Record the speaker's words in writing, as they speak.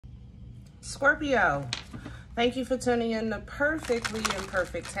Scorpio, thank you for tuning in to Perfectly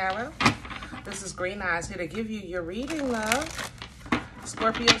Imperfect Tarot. This is Green Eyes here to give you your reading, love.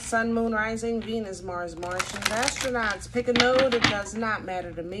 Scorpio, Sun, Moon, Rising, Venus, Mars, Martian, astronauts. Pick a node. It does not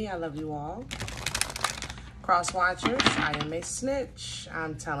matter to me. I love you all. Cross watchers, I am a snitch.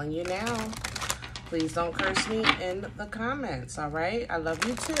 I'm telling you now. Please don't curse me in the comments, all right? I love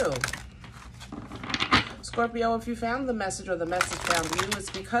you too. Scorpio, if you found the message or the message found you, it's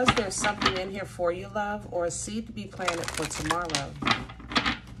because there's something in here for you, love, or a seed to be planted for tomorrow.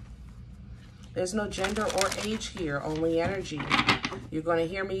 There's no gender or age here, only energy. You're going to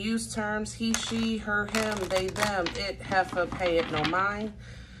hear me use terms he, she, her, him, they, them, it, heifer, pay it, no mind.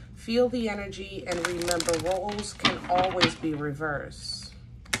 Feel the energy and remember roles can always be reversed.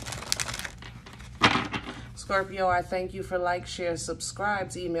 Scorpio, I thank you for likes, shares,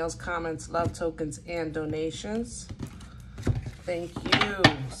 subscribes, emails, comments, love tokens, and donations. Thank you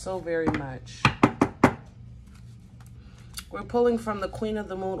so very much. We're pulling from the Queen of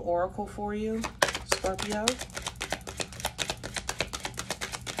the Moon Oracle for you, Scorpio.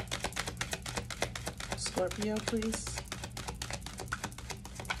 Scorpio, please.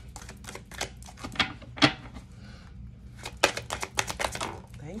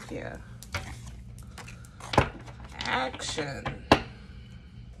 Thank you. Action.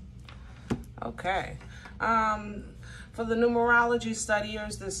 Okay. For the numerology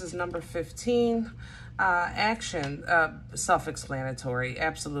studiers, this is number 15. Action, self-explanatory,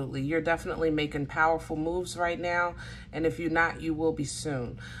 absolutely. You're definitely making powerful moves right now, and if you're not, you will be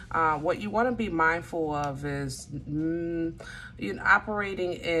soon. What you want to be mindful of is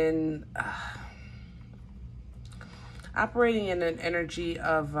operating in an energy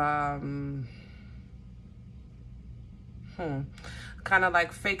of kind of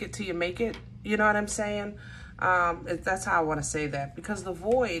like fake it till you make it. You know what I'm saying? That's how I want to say that, because the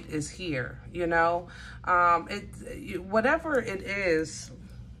void is here, you know. Whatever it is,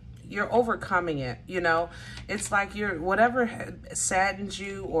 you're overcoming it, you know. It's like whatever saddens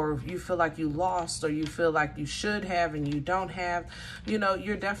you, or you feel like you lost, or you feel like you should have and you don't have, you know,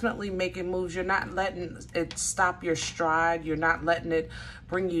 you're definitely making moves. You're not letting it stop your stride. You're not letting it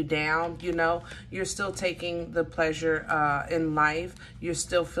bring you down, you know. You're still taking the pleasure in life. You're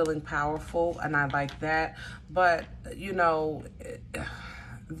still feeling powerful, and I like that. But, you know,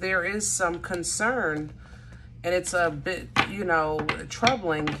 there is some concern, and it's a bit, you know,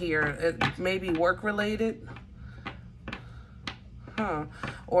 troubling here. It may be work-related,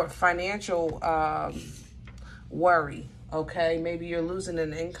 or financial worry, okay? Maybe you're losing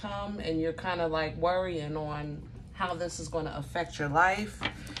an income, and you're kind of like worrying on how this is going to affect your life.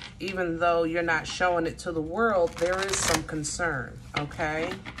 Even though you're not showing it to the world, there is some concern,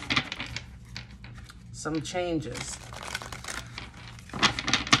 okay? Some changes.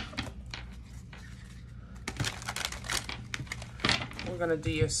 We're going to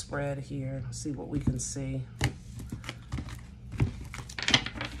do your spread here, see what we can see.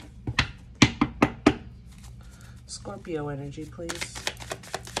 Scorpio energy, please.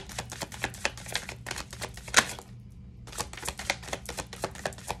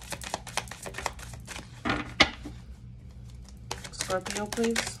 Scorpio,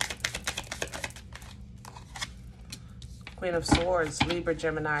 please. Queen of Swords, Libra,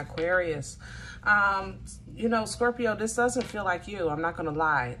 Gemini, Aquarius. You know, Scorpio, this doesn't feel like you. I'm not going to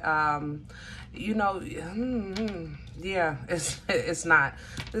lie. You know, yeah, it's not.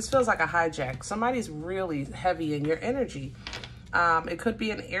 This feels like a hijack. Somebody's really heavy in your energy. It could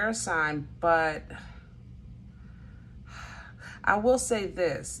be an air sign, but I will say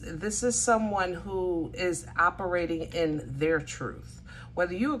this. This is someone who is operating in their truth.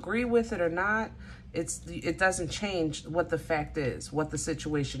 Whether you agree with it or not, it doesn't change what the fact is, what the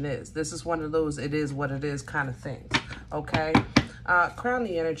situation is. This is one of those it is what it is kind of things, okay? Crown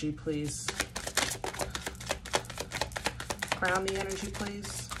the energy, please. Crown the energy,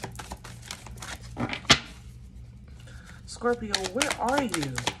 please. Scorpio, where are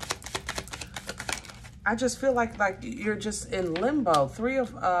you? I just feel like you're just in limbo. Three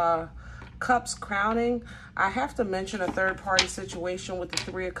of Cups crowning. I have to mention a third-party situation with the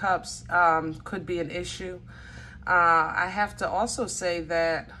Three of Cups could be an issue. I have to also say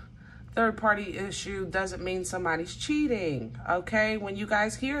that third-party issue doesn't mean somebody's cheating, okay? When you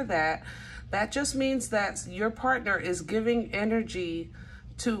guys hear that, that just means that your partner is giving energy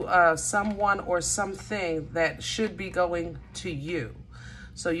to someone or something that should be going to you.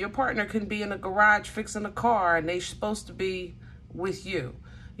 So your partner can be in a garage fixing a car, and they're supposed to be with you.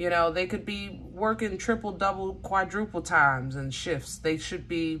 You know, they could be working triple, double, quadruple times and shifts. They should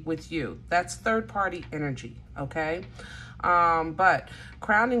be with you. That's third-party energy, okay? But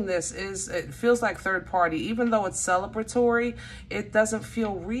crowning this it feels like third party. Even though it's celebratory, it doesn't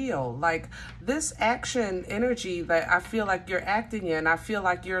feel real. Like this action energy that I feel like you're acting in, I feel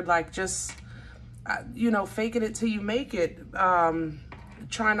like you're like just, you know, faking it till you make it, trying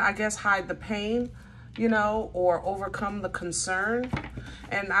to, I guess, hide the pain, you know, or overcome the concern.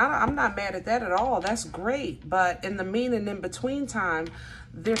 And I'm not mad at that at all. That's great. But in the mean and in between time,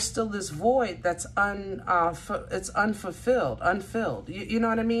 there's still this void that's it's unfulfilled, unfilled. You know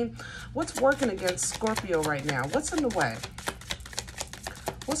what I mean? What's working against Scorpio right now? What's in the way?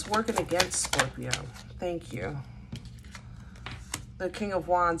 What's working against Scorpio? Thank you. The King of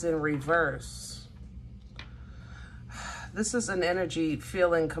Wands in reverse. This is an energy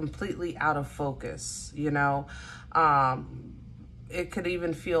feeling completely out of focus, you know. It could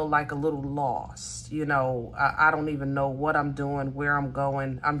even feel like a little lost, you know. I don't even know what I'm doing, where I'm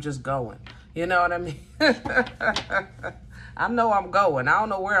going. I'm just going. You know what I mean? I know I'm going. I don't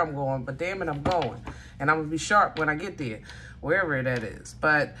know where I'm going, but damn it, I'm going. And I'm going to be sharp when I get there, wherever that is.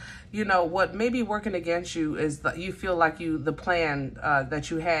 But, you know, what may be working against you is that you feel like the plan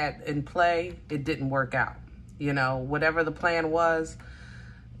that you had in play, it didn't work out. You know, whatever the plan was,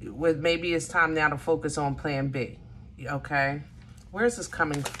 maybe it's time now to focus on plan B, okay? Where's this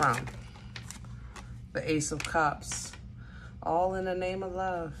coming from? The Ace of Cups. All in the name of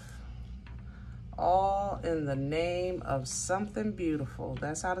love. All in the name of something beautiful.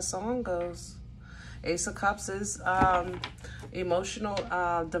 That's how the song goes. Ace of Cups is emotional,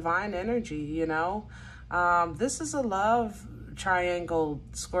 divine energy, you know? This is a love triangle,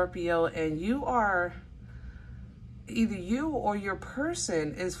 Scorpio, and you are... either you or your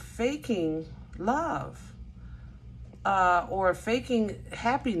person is faking love or faking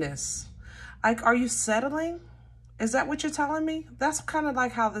happiness. Like, are you settling? Is that what you're telling me? That's kind of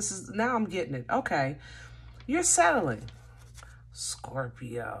like how this is. Now I'm getting it. Okay. You're settling.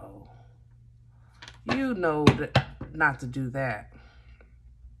 Scorpio. You know not to do that.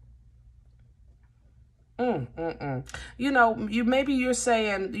 You know, maybe you're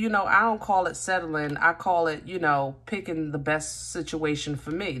saying, you know, I don't call it settling. I call it, you know, picking the best situation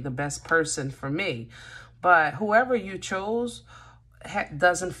for me, the best person for me. But whoever you chose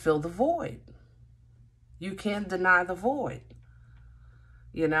doesn't fill the void. You can't deny the void.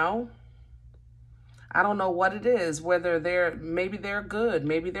 You know? I don't know what it is, whether maybe they're good,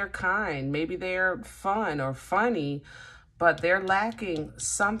 maybe they're kind, maybe they're fun or funny, but they're lacking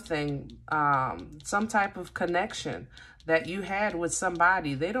something, some type of connection that you had with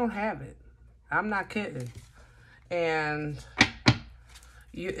somebody. They don't have it. I'm not kidding. And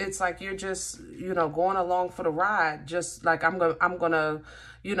it's like you're just, you know, going along for the ride. Just like I'm gonna,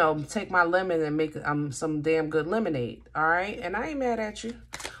 you know, take my lemon and make some damn good lemonade. All right, and I ain't mad at you.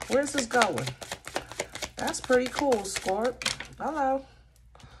 Where's this going? That's pretty cool, Scorp. Hello.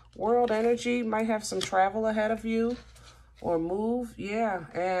 World energy might have some travel ahead of you. Or move, yeah,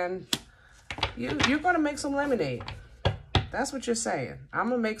 and you're going to make some lemonade. That's what you're saying. I'm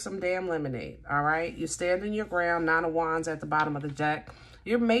going to make some damn lemonade, all right? You're standing your ground, 9 of Wands at the bottom of the deck.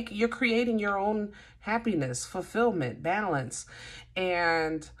 You're creating your own happiness, fulfillment, balance.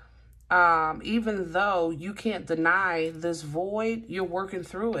 And even though you can't deny this void, you're working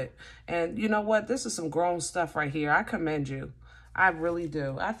through it. And you know what? This is some grown stuff right here. I commend you. I really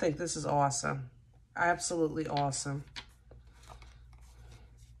do. I think this is awesome. Absolutely awesome.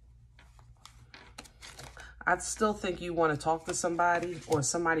 I still think you want to talk to somebody, or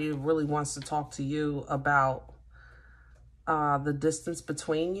somebody really wants to talk to you about the distance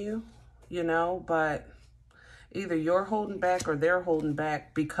between you, you know, but either you're holding back or they're holding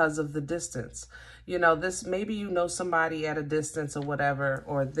back because of the distance. You know, maybe you know somebody at a distance or whatever,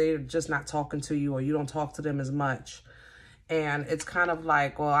 or they're just not talking to you, or you don't talk to them as much. And it's kind of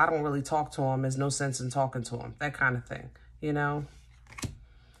like, well, I don't really talk to them. There's no sense in talking to them, that kind of thing, you know.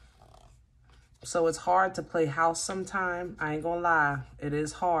 So it's hard to play house sometime. I ain't gonna lie. It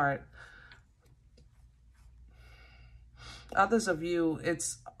is hard. Others of you,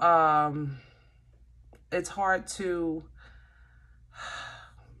 it's hard to,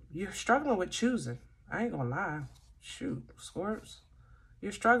 you're struggling with choosing. I ain't gonna lie. Shoot, Scorps.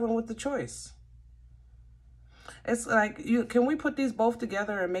 You're struggling with the choice. It's like, can we put these both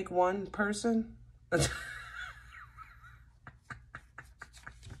together and make one person?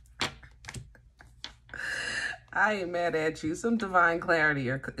 I ain't mad at you. Some divine clarity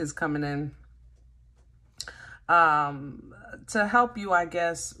is coming in to help you, I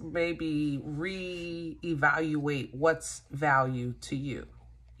guess, maybe reevaluate what's value to you.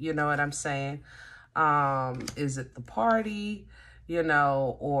 You know what I'm saying? Is it the party? you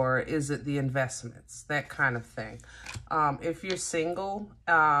know, or is it the investments? That kind of thing. If you're single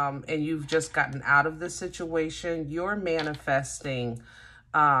and you've just gotten out of this situation, you're manifesting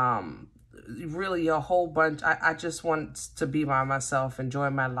really a whole bunch. I just want to be by myself, enjoy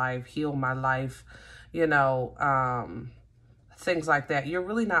my life, heal my life, you know, things like that. You're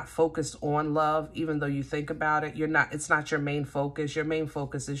really not focused on love, even though you think about it. You're not, it's not your main focus. Your main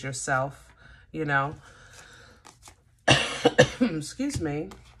focus is yourself, you know. Excuse me.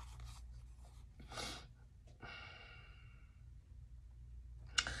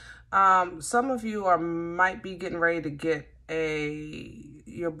 Some of you might be getting ready to get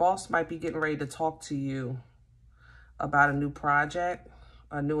your boss might be getting ready to talk to you about a new project,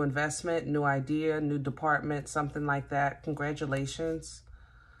 a new investment, new idea, new department, something like that. Congratulations.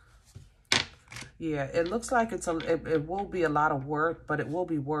 Yeah, it looks like it will be a lot of work, but it will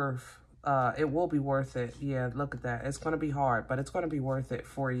be worth it. Yeah, look at that. It's going to be hard, but it's going to be worth it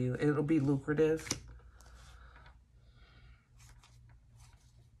for you. It'll be lucrative.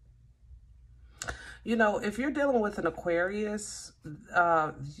 You know, if you're dealing with an Aquarius,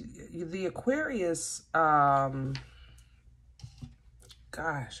 the Aquarius,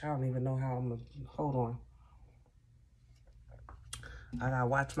 gosh, I don't even know how I'm going to, hold on. I got to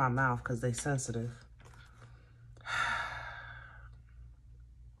watch my mouth because they're sensitive.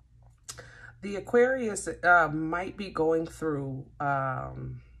 The Aquarius might be going through a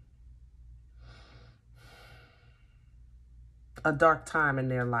dark time in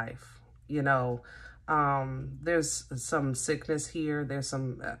their life. You know, there's some sickness here. There's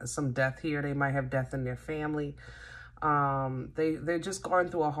some death here. They might have death in their family. They're just going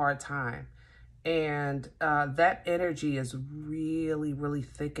through a hard time. And that energy is really, really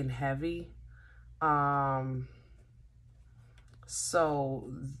thick and heavy.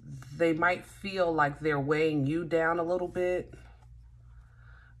 So they might feel like they're weighing you down a little bit.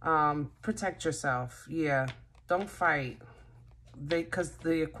 Protect yourself. Yeah. Don't fight. Because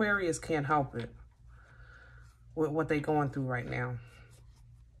the Aquarius can't help it with what they're going through right now.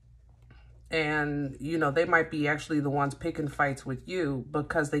 And, you know, they might be actually the ones picking fights with you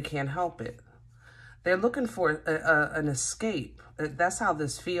because they can't help it. They're looking for an escape. That's how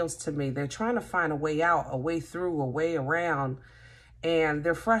this feels to me. They're trying to find a way out, a way through, a way around, and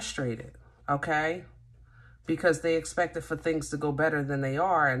they're frustrated, okay? Because they expected for things to go better than they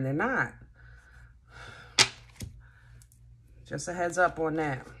are, and they're not. Just a heads up on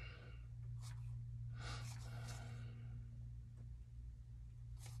that.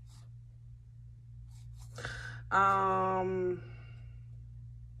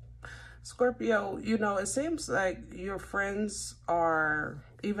 Scorpio, you know, it seems like your friends are,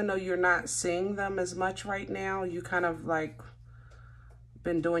 even though you're not seeing them as much right now, you kind of like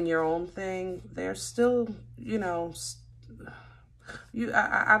been doing your own thing. They're still, you know,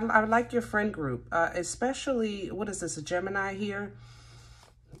 I like your friend group, especially, what is this, a Gemini here?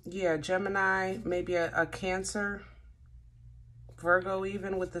 Yeah, Gemini, maybe a Cancer, Virgo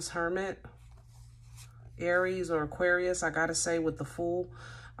even with this Hermit, Aries or Aquarius, I gotta say, with the Fool.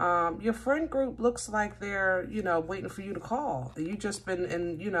 Your friend group looks like they're, you know, waiting for you to call. You just been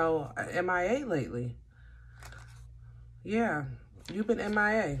in, you know, MIA lately. Yeah, you've been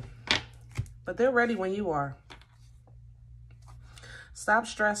MIA. But they're ready when you are. Stop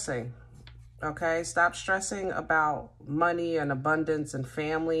stressing, okay? Stop stressing about money and abundance and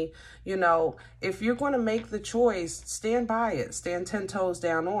family. You know, if you're going to make the choice, stand by it. Stand 10 toes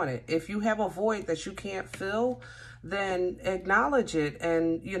down on it. If you have a void that you can't fill, then acknowledge it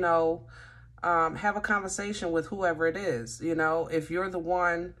and, you know, have a conversation with whoever it is. You know, if you're the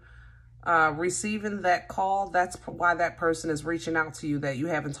one receiving that call, that's why that person is reaching out to you that you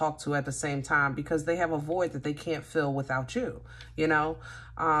haven't talked to at the same time, because they have a void that they can't fill without you, you know.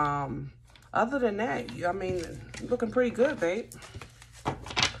 Other than that, I mean, looking pretty good, babe.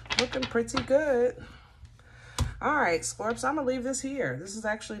 Looking pretty good. All right, Scorps, I'm going to leave this here. This is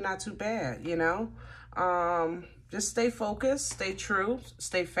actually not too bad, you know. Just stay focused, stay true,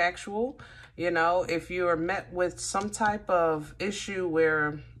 stay factual. You know, if you're met with some type of issue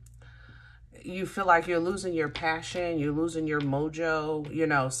where you feel like you're losing your passion, you're losing your mojo, you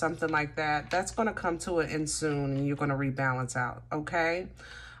know, something like that, that's going to come to an end soon and you're going to rebalance out, okay?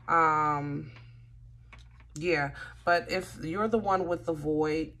 Yeah, but if you're the one with the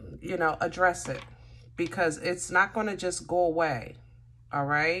void, you know, address it, because it's not going to just go away. All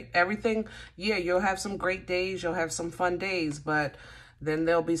right. Everything. Yeah, you'll have some great days. You'll have some fun days, but then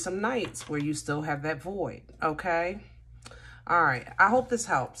there'll be some nights where you still have that void. Okay. All right. I hope this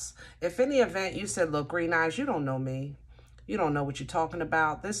helps. If in the event you said, look, Green Eyes, you don't know me. You don't know what you're talking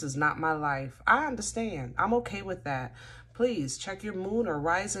about. This is not my life. I understand. I'm okay with that. Please check your moon or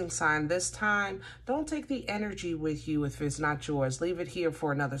rising sign this time. Don't take the energy with you if it's not yours. Leave it here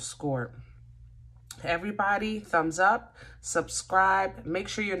for another Scorp. Everybody, thumbs up, subscribe, make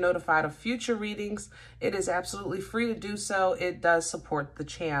sure you're notified of future readings. It is absolutely free to do so. It does support the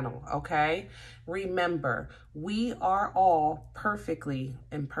channel, okay? Remember, we are all perfectly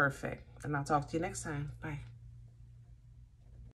imperfect. And I'll talk to you next time. Bye.